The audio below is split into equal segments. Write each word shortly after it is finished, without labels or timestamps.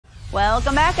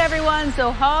Welcome back, everyone.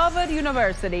 So Harvard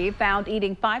University found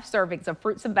eating 5 servings of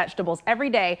fruits and vegetables every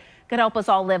day could help us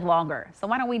all live longer. So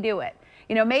why don't we do it?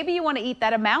 You know, maybe you want to eat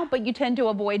that amount, but you tend to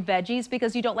avoid veggies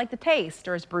because you don't like the taste,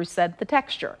 or as Bruce said, the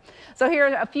texture. So here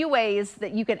are a few ways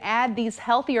that you can add these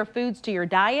healthier foods to your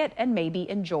diet and maybe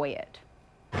enjoy it.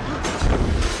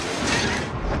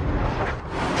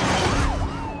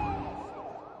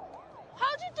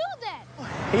 How'd you do that?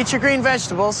 Eat your green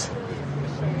vegetables.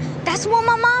 That's what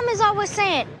my mom is always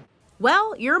saying.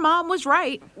 Well, your mom was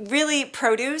right. Really,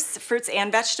 produce, fruits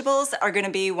and vegetables are going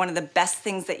to be one of the best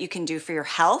things that you can do for your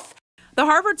health. The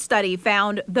Harvard study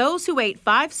found those who ate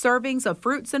 5 servings of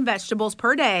fruits and vegetables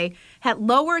per day had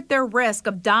lowered their risk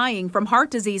of dying from heart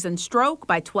disease and stroke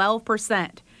by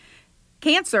 12%,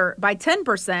 cancer by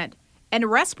 10%, and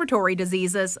respiratory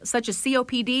diseases such as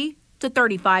COPD to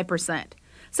 35%.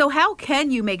 So how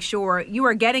can you make sure you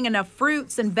are getting enough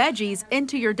fruits and veggies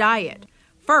into your diet?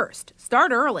 First,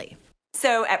 start early.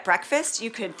 So at breakfast, you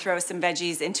could throw some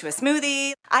veggies into a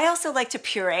smoothie. I also like to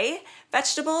puree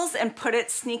vegetables and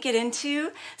sneak it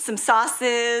into some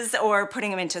sauces or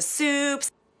putting them into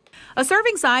soups. A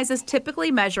serving size is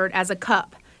typically measured as a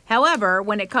cup. However,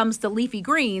 when it comes to leafy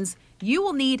greens, you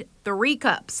will need 3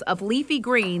 cups of leafy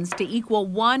greens to equal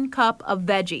 1 cup of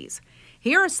veggies.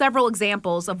 Here are several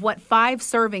examples of what 5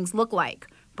 servings look like.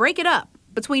 Break it up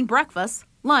between breakfast,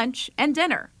 lunch, and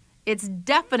dinner. It's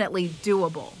definitely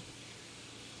doable.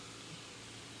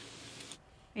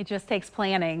 It just takes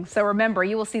planning. So remember,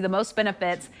 you will see the most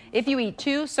benefits if you eat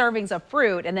 2 servings of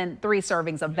fruit and then 3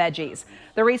 servings of veggies.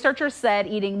 The researchers said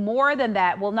eating more than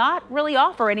that will not really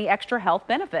offer any extra health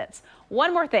benefits.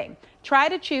 One more thing, try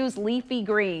to choose leafy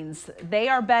greens. They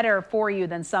are better for you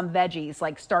than some veggies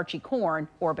like starchy corn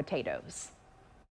or potatoes.